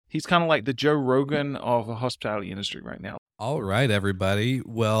He's kind of like the Joe Rogan of the hospitality industry right now. All right, everybody.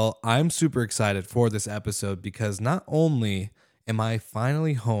 Well, I'm super excited for this episode because not only am I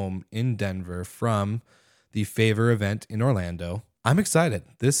finally home in Denver from the Favor event in Orlando, I'm excited.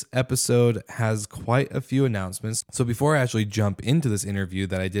 This episode has quite a few announcements. So before I actually jump into this interview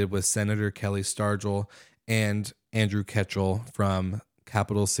that I did with Senator Kelly Stargel and Andrew Ketchel from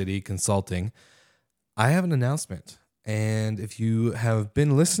Capital City Consulting, I have an announcement. And if you have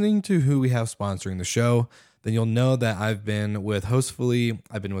been listening to who we have sponsoring the show, then you'll know that I've been with Hostfully,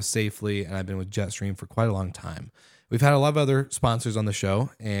 I've been with Safely, and I've been with Jetstream for quite a long time. We've had a lot of other sponsors on the show,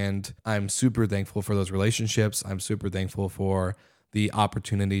 and I'm super thankful for those relationships. I'm super thankful for the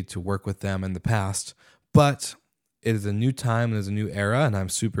opportunity to work with them in the past. But it is a new time, it is a new era, and I'm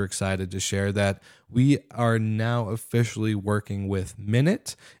super excited to share that we are now officially working with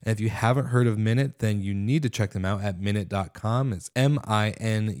Minute. And if you haven't heard of Minute, then you need to check them out at minute.com. It's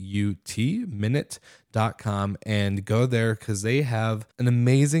MINUT, minute.com, and go there because they have an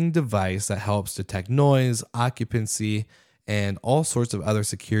amazing device that helps detect noise, occupancy, and all sorts of other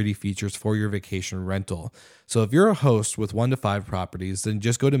security features for your vacation rental. So if you're a host with 1 to 5 properties, then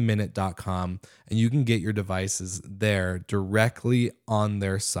just go to minute.com and you can get your devices there directly on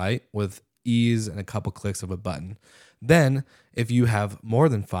their site with ease and a couple clicks of a button. Then if you have more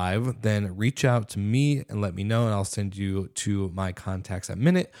than 5, then reach out to me and let me know, and I'll send you to my contacts at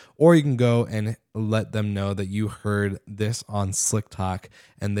Minute, or you can go and let them know that you heard this on Slick Talk,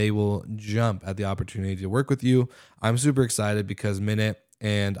 and they will jump at the opportunity to work with you. I'm super excited because Minute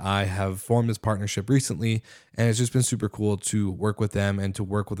and I have formed this partnership recently, and it's just been super cool to work with them and to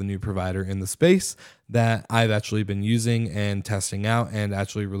work with a new provider in the space that I've actually been using and testing out and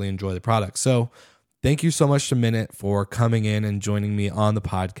actually really enjoy the product. So thank you so much to Minute for coming in and joining me on the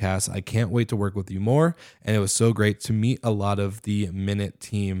podcast. I can't wait to work with you more, and it was so great to meet a lot of the Minute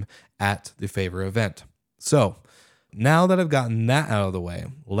team at the Favor event. So now that I've gotten that out of the way,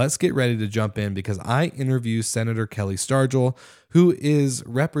 let's get ready to jump in because I interview Senator Kelly Stargel, who is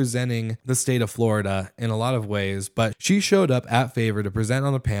representing the state of Florida in a lot of ways, but she showed up at Favor to present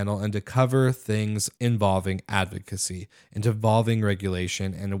on a panel and to cover things involving advocacy and involving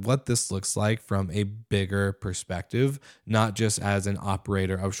regulation and what this looks like from a bigger perspective, not just as an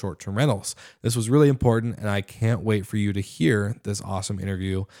operator of short-term rentals. This was really important, and I can't wait for you to hear this awesome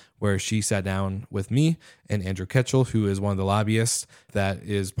interview where she sat down with me and Andrew Ketchel, who is one of the lobbyists that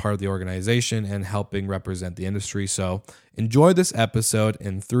is part of the organization and helping represent the industry. So enjoy this episode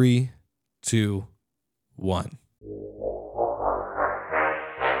in 3, 2, 1.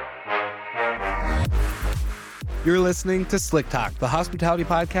 You're listening to Slick Talk, the hospitality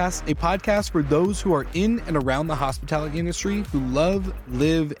podcast, a podcast for those who are in and around the hospitality industry who love,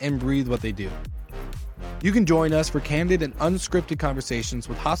 live, and breathe what they do. You can join us for candid and unscripted conversations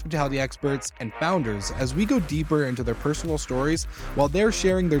with hospitality experts and founders as we go deeper into their personal stories while they're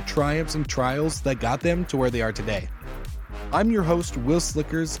sharing their triumphs and trials that got them to where they are today. I'm your host, Will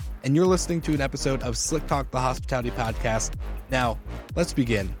Slickers, and you're listening to an episode of Slick Talk, the Hospitality Podcast. Now, let's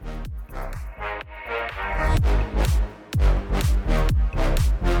begin.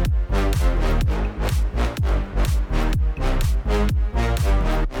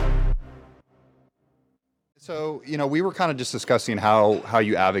 So, we were kind of just discussing how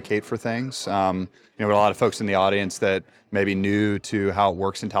you advocate for things. A lot of folks in the audience that may be new to how it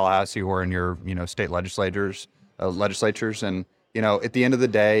works in Tallahassee or in your, state legislatures. And, at the end of the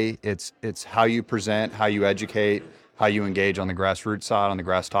day, it's how you present, how you educate, how you engage on the grassroots side, on the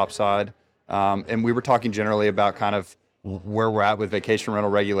grass top side. And we were talking generally about kind of where we're at with vacation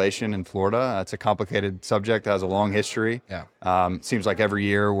rental regulation in Florida. It's a complicated subject that has a long history. Yeah. Seems like every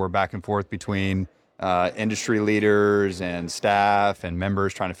year we're back and forth between industry leaders and staff and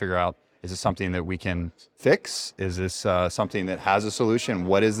members trying to figure out, is this something that we can fix? Is this something that has a solution?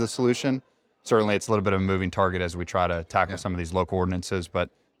 What is the solution? Certainly it's a little bit of a moving target as we try to tackle some of these local ordinances, but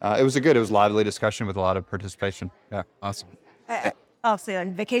it was a lively discussion with a lot of participation. Yeah, awesome. Obviously,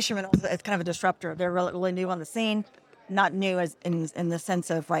 on vacation rentals, it's kind of a disruptor. They're really new on the scene. Not new as in the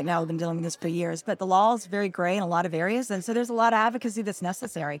sense of right now, we've been dealing with this for years, but the law is very gray in a lot of areas. And so there's a lot of advocacy that's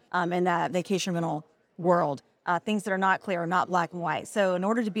necessary in that vacation rental world. Things that are not clear, not black and white. So in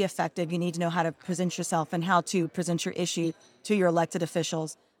order to be effective, you need to know how to present yourself and how to present your issue to your elected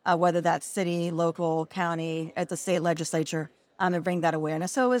officials, whether that's city, local, county, at the state legislature, and bring that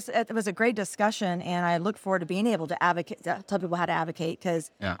awareness. So it was a great discussion, and I look forward to being able to advocate, tell people how to advocate,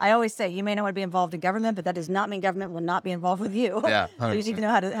 because I always say you may not want to be involved in government, but that does not mean government will not be involved with you. Yeah, 100%. So you need to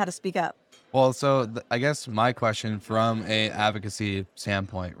know how to speak up. Well, so I guess my question from a advocacy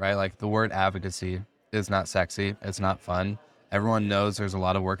standpoint, right? Like the word advocacy is not sexy, it's not fun, Everyone knows there's a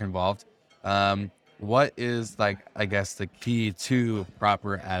lot of work involved. What is like, I guess, the key to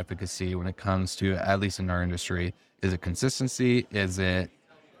proper advocacy when it comes to, at least in our industry? Is it consistency? Is it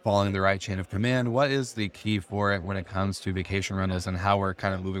following the right chain of command? What is the key for it when it comes to vacation rentals and how we're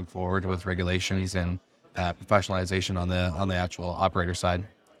kind of moving forward with regulations and professionalization on the actual operator side?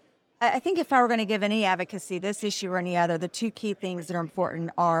 I think if I were going to give any advocacy, this issue or any other, the two key things that are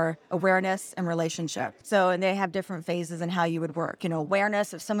important are awareness and relationship. So, and they have different phases in how you would work.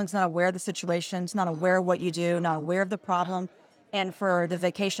 Awareness, if someone's not aware of the situation, not aware of what you do, not aware of the problem. And for the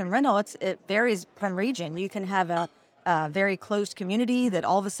vacation rental, it varies from region. You can have a very closed community that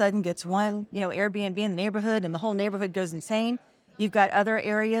all of a sudden gets one, Airbnb in the neighborhood and the whole neighborhood goes insane. You've got other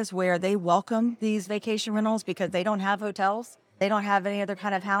areas where they welcome these vacation rentals because they don't have hotels. They don't have any other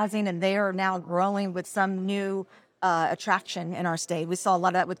kind of housing, and they are now growing with some new attraction in our state. We saw a lot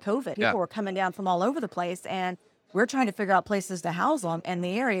of that with COVID. People were coming down from all over the place, and we're trying to figure out places to house them, and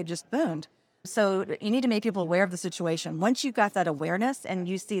the area just boomed. So you need to make people aware of the situation. Once you've got that awareness, and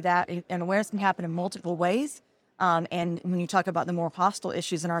you see that, and awareness can happen in multiple ways, and when you talk about the more hostile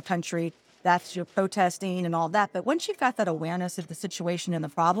issues in our country, that's your protesting and all that. But once you've got that awareness of the situation and the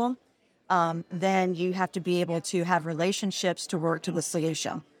problem, then you have to be able to have relationships to work to the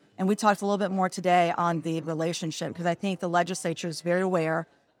solution. And we talked a little bit more today on the relationship because I think the legislature is very aware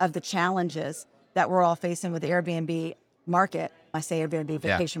of the challenges that we're all facing with the Airbnb market. I say Airbnb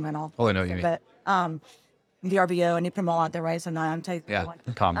vacation rental. Oh, I know what you mean. But the RBO, I need to put them all out there, right? So now I'm taking one.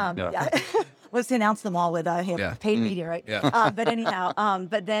 Was to announce them all with paid media, right? But anyhow,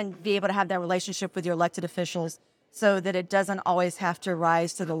 but then be able to have that relationship with your elected officials so that it doesn't always have to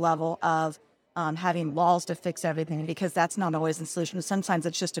rise to the level of having laws to fix everything, because that's not always the solution. Sometimes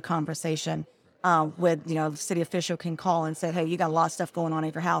it's just a conversation with, the city official can call and say, hey, you got a lot of stuff going on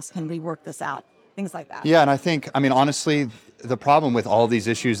at your house. Can we work this out? Things like that. Yeah, and I think, honestly, the problem with all these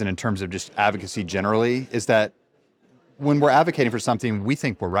issues and in terms of just advocacy generally is that when we're advocating for something, we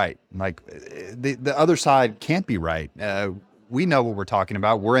think we're right. Like the other side can't be right. We know what we're talking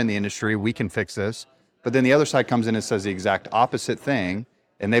about. We're in the industry. We can fix this. But then the other side comes in and says the exact opposite thing,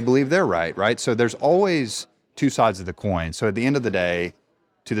 and they believe they're right? So there's always two sides of the coin. So at the end of the day,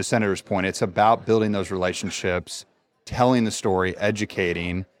 to the senator's point, it's about building those relationships, telling the story,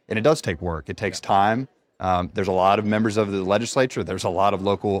 educating, and it does take work. It takes time. There's a lot of members of the legislature. There's a lot of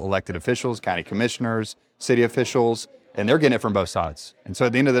local elected officials, county commissioners, city officials, and they're getting it from both sides. And so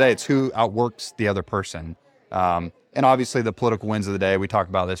at the end of the day, it's who outworks the other person. And obviously the political winds of the day, we talked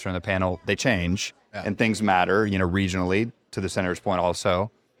about this during the panel, they change and things matter, regionally, to the senator's point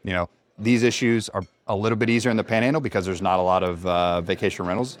also. These issues are a little bit easier in the Panhandle because there's not a lot of vacation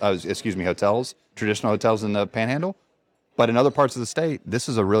rentals, hotels, traditional hotels in the Panhandle. But in other parts of the state, this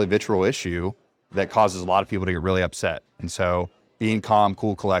is a really vitriol issue that causes a lot of people to get really upset. And so being calm,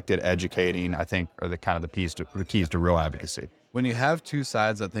 cool, collected, educating, I think are the keys to real advocacy. When you have two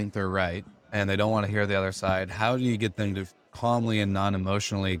sides that think they're right and they don't want to hear the other side, how do you get them to calmly and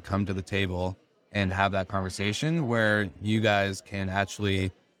non-emotionally come to the table and have that conversation where you guys can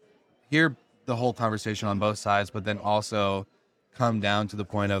actually hear the whole conversation on both sides, but then also come down to the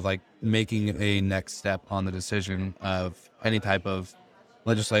point of like making a next step on the decision of any type of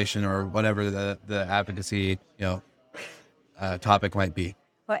legislation or whatever the advocacy, topic might be?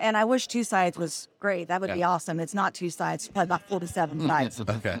 Well, and I wish two sides was great. That would be awesome. It's not two sides, probably about 4 to 7 sides.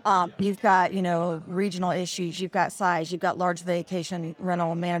 Okay. You've got, regional issues. You've got size. You've got large vacation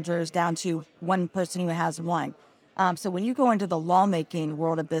rental managers down to one person who has one. So when you go into the lawmaking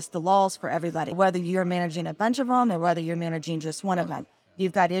world of this, the law's for everybody, whether you're managing a bunch of them or whether you're managing just one of them.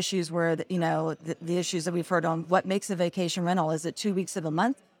 You've got issues where, the issues that we've heard on what makes a vacation rental. Is it 2 weeks of a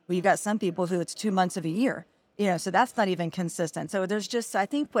month? Well, you've got some people who it's 2 months of a year. So that's not even consistent. So there's just, I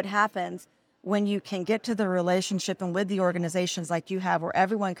think what happens when you can get to the relationship and with the organizations like you have where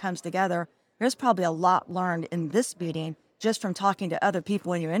everyone comes together, there's probably a lot learned in this meeting just from talking to other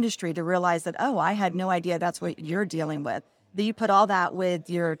people in your industry to realize that, oh, I had no idea that's what you're dealing with. Then you put all that with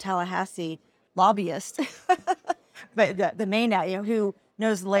your Tallahassee lobbyist, but the main, who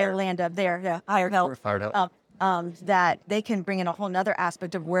knows the lay of the land up there, hired help. That they can bring in a whole nother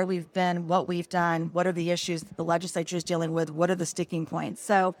aspect of where we've been, what we've done, what are the issues that the legislature is dealing with, what are the sticking points.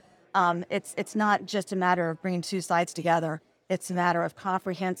 So it's not just a matter of bringing two sides together. It's a matter of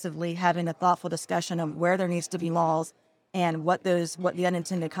comprehensively having a thoughtful discussion of where there needs to be laws and what the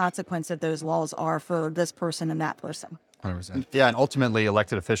unintended consequence of those laws are for this person and that person. 100%. Yeah, and ultimately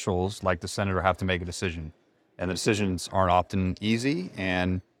elected officials like the senator have to make a decision. And the decisions aren't often easy.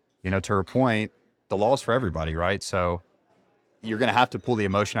 And, to her point, the law's for everybody, right? So you're going to have to pull the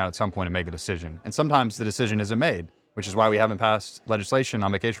emotion out at some point and make a decision. And sometimes the decision isn't made. which is why we haven't passed legislation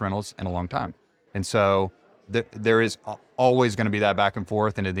on vacation rentals in a long time. And so there is always going to be that back and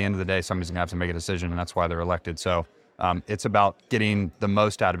forth. And at the end of the day, somebody's going to have to make a decision, and that's why they're elected. So it's about getting the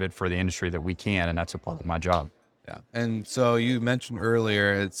most out of it for the industry that we can. And that's a part of my job. Yeah. And so you mentioned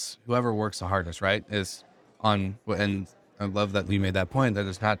earlier, it's whoever works the hardest, right? Is on, and I love that you made that point, that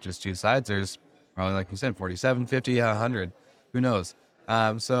it's not just two sides. There's probably, like you said, 47, 50, 100, who knows?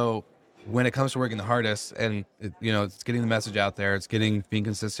 So when it comes to working the hardest, and it's getting the message out there, it's being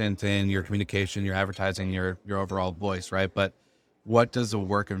consistent in your communication, your advertising, your overall voice, right? But what does the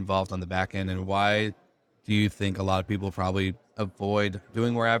work involved on the back end, and why do you think a lot of people probably avoid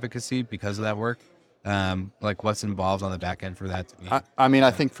doing more advocacy because of that work? Like what's involved on the back end for that to be? I mean,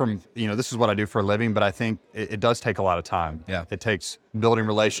 I think from, this is what I do for a living, but I think it does take a lot of time. Yeah. It takes building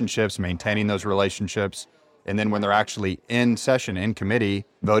relationships, maintaining those relationships. And then when they're actually in session, in committee,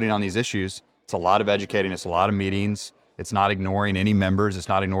 voting on these issues, it's a lot of educating. It's a lot of meetings. It's not ignoring any members. It's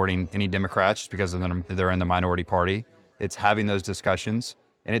not ignoring any Democrats just because they're in the minority party. It's having those discussions.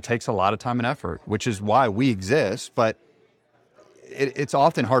 And it takes a lot of time and effort, which is why we exist. But it's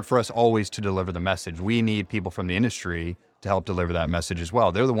often hard for us always to deliver the message. We need people from the industry to help deliver that message as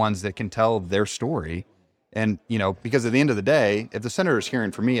well. They're the ones that can tell their story. And, because at the end of the day, if the senator is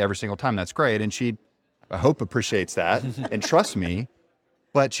hearing from me every single time, that's great. And she, I hope, appreciates that and trusts me.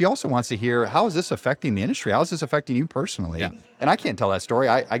 But she also wants to hear, how is this affecting the industry? How is this affecting you personally? Yeah. And I can't tell that story.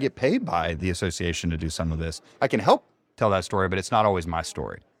 I get paid by the association to do some of this. I can help tell that story, but it's not always my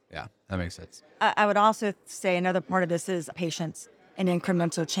story. Yeah, that makes sense. I would also say another part of this is patience and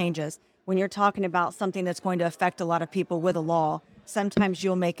incremental changes. When you're talking about something that's going to affect a lot of people with a law, sometimes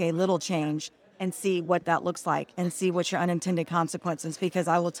you'll make a little change and see what that looks like and see what your unintended consequences. Because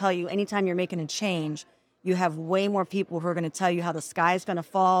I will tell you, anytime you're making a change, you have way more people who are going to tell you how the sky is going to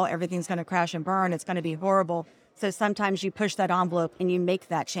fall, everything's going to crash and burn, it's going to be horrible. So sometimes you push that envelope and you make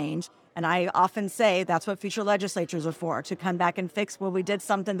that change. And I often say that's what future legislatures are for, to come back and fix where we did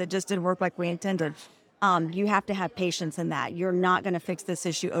something that just didn't work like we intended. You have to have patience in that. You're not going to fix this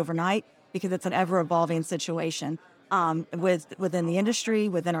issue overnight because it's an ever-evolving situation within the industry,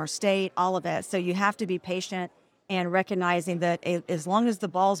 within our state, all of it. So you have to be patient and recognizing that as long as the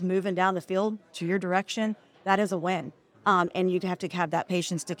ball's moving down the field to your direction, that is a win. And you'd have to have that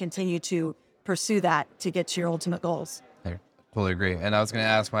patience to continue to pursue that to get to your ultimate goals. I totally agree. And I was going to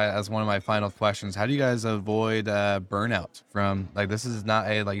ask as one of my final questions, how do you guys avoid burnout from, this is not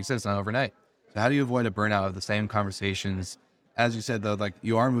like you said, it's not overnight. So how do you avoid a burnout of the same conversations? As you said, though,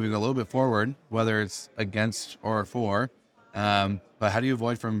 you are moving a little bit forward, whether it's against or for, but how do you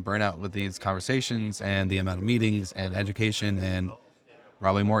avoid from burnout with these conversations and the amount of meetings and education and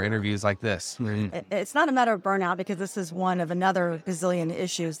probably more interviews like this? It's not a matter of burnout because this is one of another gazillion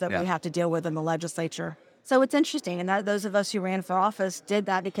issues that we have to deal with in the legislature. So it's interesting. And that those of us who ran for office did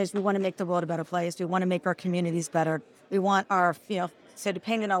that because we want to make the world a better place. We want to make our communities better. We want our, so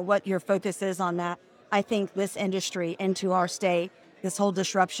depending on what your focus is on that, I think this industry into our state, this whole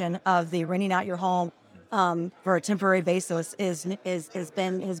disruption of the renting out your home for a temporary basis has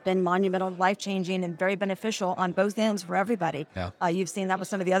been monumental, life-changing, and very beneficial on both ends for everybody. Yeah. You've seen that with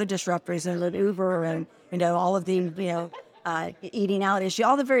some of the other disruptors, and Uber, and all of the eating out issue,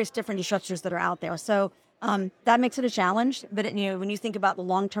 all the various different disruptors that are out there. So that makes it a challenge. But when you think about the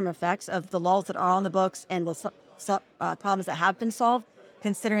long-term effects of the laws that are on the books and the problems that have been solved,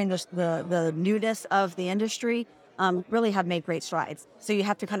 considering the newness of the industry, really have made great strides. So you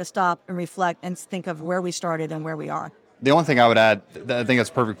have to kind of stop and reflect and think of where we started and where we are. The only thing I would add, I think that's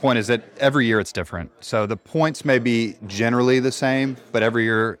a perfect point, is that every year it's different. So the points may be generally the same, but every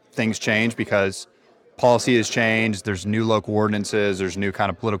year things change because policy has changed. There's new local ordinances. There's new kind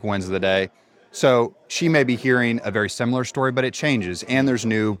of political winds of the day. So she may be hearing a very similar story, but it changes. And there's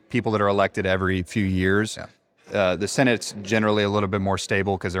new people that are elected every few years. Yeah. The Senate's generally a little bit more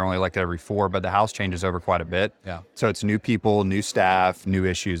stable because they're only elected every 4, but the House changes over quite a bit. Yeah. So it's new people, new staff, new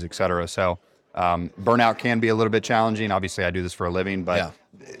issues, et cetera. So burnout can be a little bit challenging. Obviously, I do this for a living, but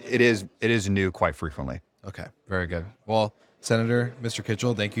it is new quite frequently. Okay, very good. Well, Senator, Mr.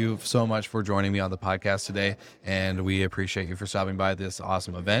 Kitchell, thank you so much for joining me on the podcast today, and we appreciate you for stopping by this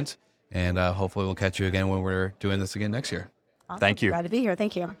awesome event, and hopefully we'll catch you again when we're doing this again next year. Awesome. Thank you. Glad to be here.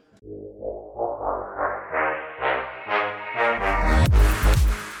 Thank you.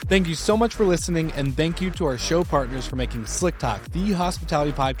 Thank you so much for listening, and thank you to our show partners for making Slick Talk, the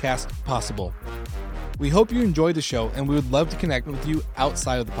hospitality podcast, possible. We hope you enjoyed the show, and we would love to connect with you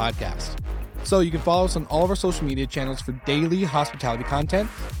outside of the podcast. So you can follow us on all of our social media channels for daily hospitality content,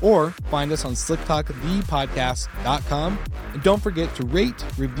 or find us on slicktalkthepodcast.com. And don't forget to rate,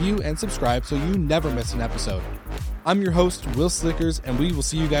 review, and subscribe so you never miss an episode. I'm your host, Will Slickers, and we will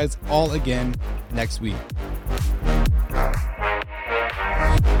see you guys all again next week.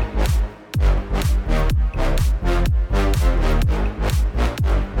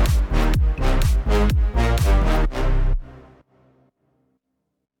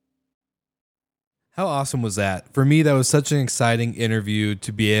 How awesome was that? For me, that was such an exciting interview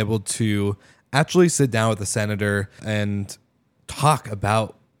to be able to actually sit down with a senator and talk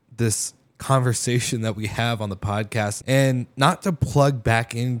about this conversation that we have on the podcast, and not to plug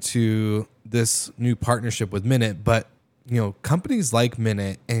back into this new partnership with Minute, but companies like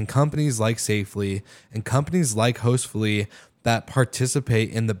Minute and companies like Safely and companies like Hostfully that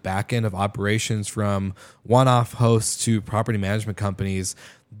participate in the back end of operations, from one-off hosts to property management companies.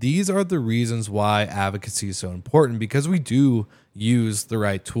 These are the reasons why advocacy is so important, because we do use the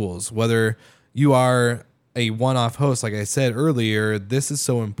right tools. Whether you are a one-off host, like I said earlier, this is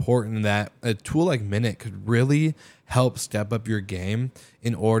so important that a tool like Minute could really help step up your game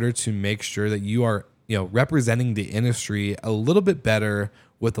in order to make sure that you are, representing the industry a little bit better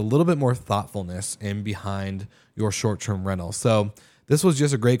with a little bit more thoughtfulness in behind your short-term rental. So this was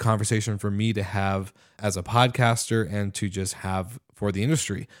just a great conversation for me to have as a podcaster and to just have for the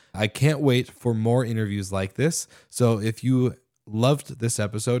industry. I can't wait for more interviews like this. So if you loved this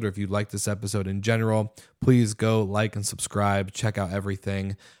episode, or if you liked this episode in general, please go like and subscribe, check out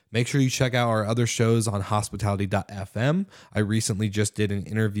everything. Make sure you check out our other shows on hospitality.fm. I recently just did an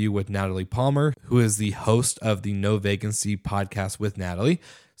interview with Natalie Palmer, who is the host of the No Vacancy podcast with Natalie.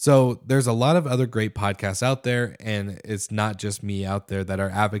 So there's a lot of other great podcasts out there, and it's not just me out there that are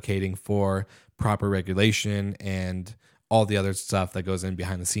advocating for proper regulation and all the other stuff that goes in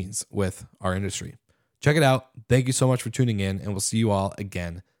behind the scenes with our industry. Check it out. Thank you so much for tuning in, and we'll see you all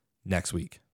again next week.